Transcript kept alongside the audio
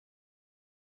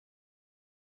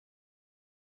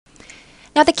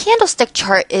Now the candlestick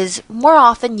chart is more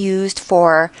often used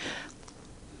for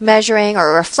measuring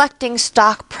or reflecting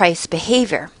stock price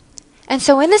behavior. And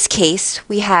so in this case,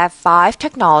 we have 5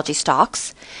 technology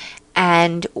stocks,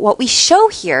 and what we show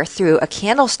here through a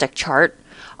candlestick chart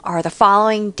are the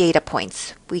following data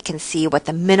points. We can see what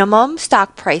the minimum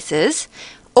stock price is,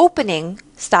 opening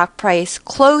stock price,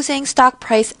 closing stock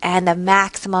price, and the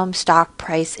maximum stock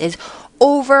price is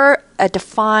over a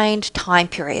defined time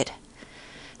period.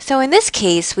 So in this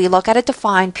case, we look at a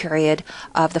defined period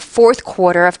of the fourth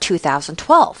quarter of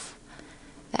 2012.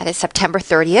 That is September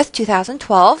 30th,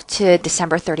 2012 to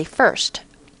December 31st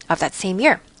of that same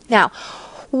year. Now,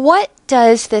 what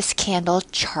does this candle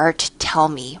chart tell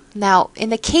me? Now, in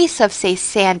the case of, say,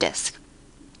 SanDisk,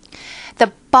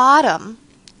 the bottom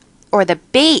or the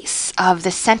base of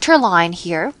the center line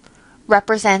here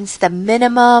represents the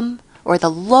minimum or the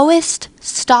lowest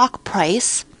stock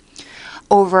price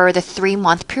over the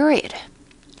 3-month period.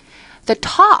 The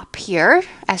top here,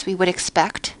 as we would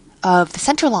expect, of the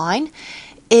center line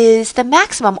is the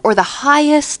maximum or the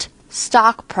highest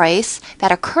stock price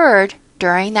that occurred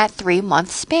during that 3-month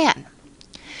span.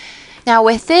 Now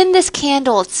within this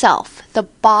candle itself, the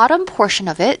bottom portion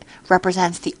of it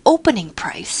represents the opening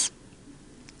price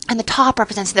and the top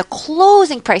represents the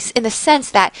closing price, in the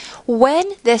sense that when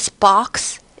this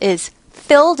box is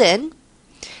filled in,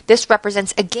 this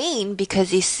represents a gain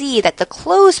because you see that the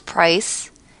close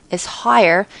price is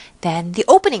higher than the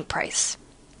opening price.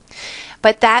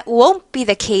 But that won't be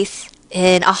the case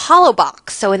in a hollow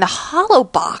box. So in the hollow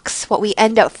box, what we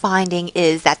end up finding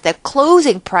is that the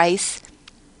closing price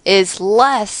is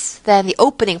less than the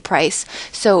opening price.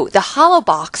 So the hollow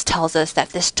box tells us that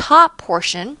this top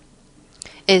portion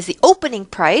is the opening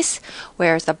price,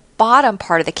 whereas the bottom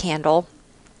part of the candle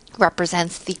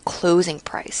represents the closing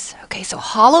price. Okay, so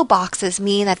hollow boxes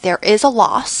mean that there is a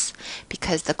loss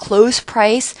because the close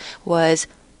price was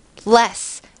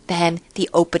less than the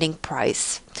opening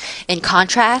price. In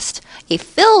contrast, a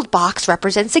filled box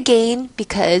represents a gain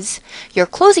because your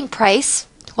closing price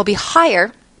will be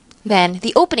higher than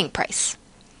the opening price.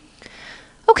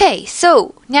 Okay,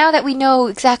 so now that we know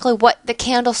exactly what the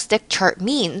candlestick chart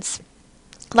means,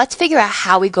 let's figure out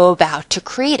how we go about to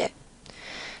create it.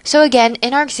 So again,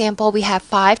 in our example, we have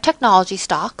 5 technology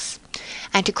stocks,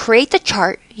 and to create the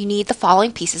chart, you need the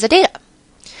following pieces of data.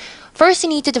 First, you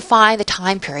need to define the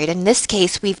time period. In this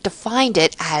case, we've defined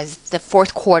it as the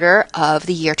fourth quarter of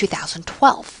the year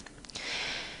 2012.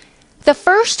 The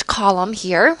first column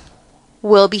here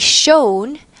will be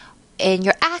shown in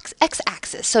your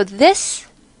x-axis. So this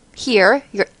here,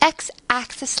 your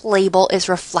x-axis label is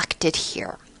reflected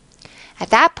here. At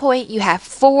that point, you have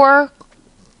 4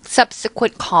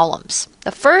 subsequent columns.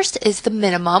 The first is the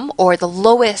minimum or the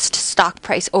lowest stock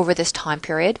price over this time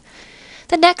period.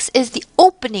 The next is the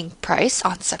opening price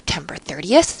on September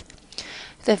 30th.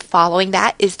 Then following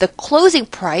that is the closing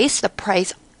price, the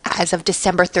price as of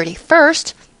December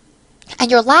 31st.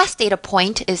 And your last data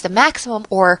point is the maximum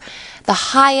or the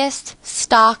highest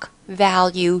stock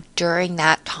value during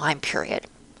that time period.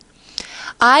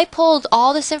 I pulled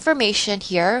all this information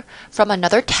here from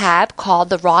another tab called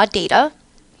the raw data.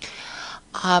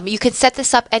 You can set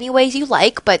this up any ways you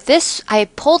like, but I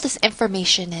pulled this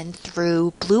information in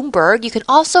through Bloomberg. You can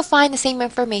also find the same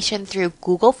information through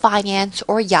Google Finance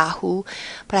or Yahoo,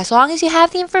 but as long as you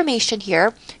have the information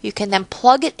here, you can then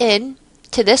plug it in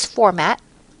to this format.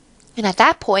 And at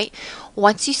that point,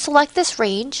 once you select this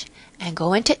range and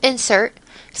go into Insert,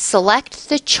 select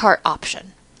the Chart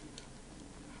option.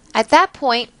 At that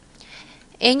point,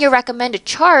 in your recommended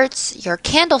charts, your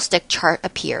candlestick chart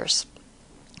appears.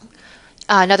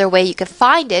 Another way you can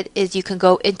find it is you can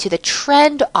go into the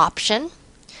trend option,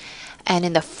 and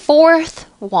in the fourth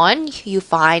one you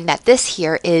find that this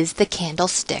here is the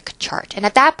candlestick chart. And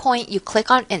at that point you click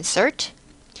on Insert.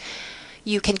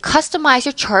 You can customize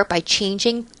your chart by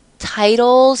changing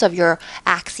titles of your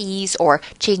axes or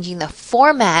changing the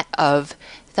format of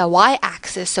the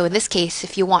y-axis. So in this case,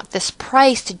 if you want this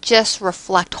price to just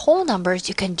reflect whole numbers,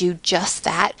 you can do just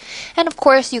that. And of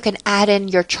course, you can add in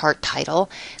your chart title.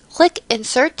 Click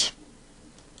Insert,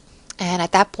 and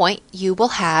at that point, you will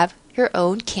have your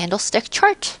own candlestick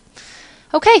chart.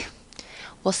 Okay,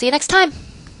 we'll see you next time.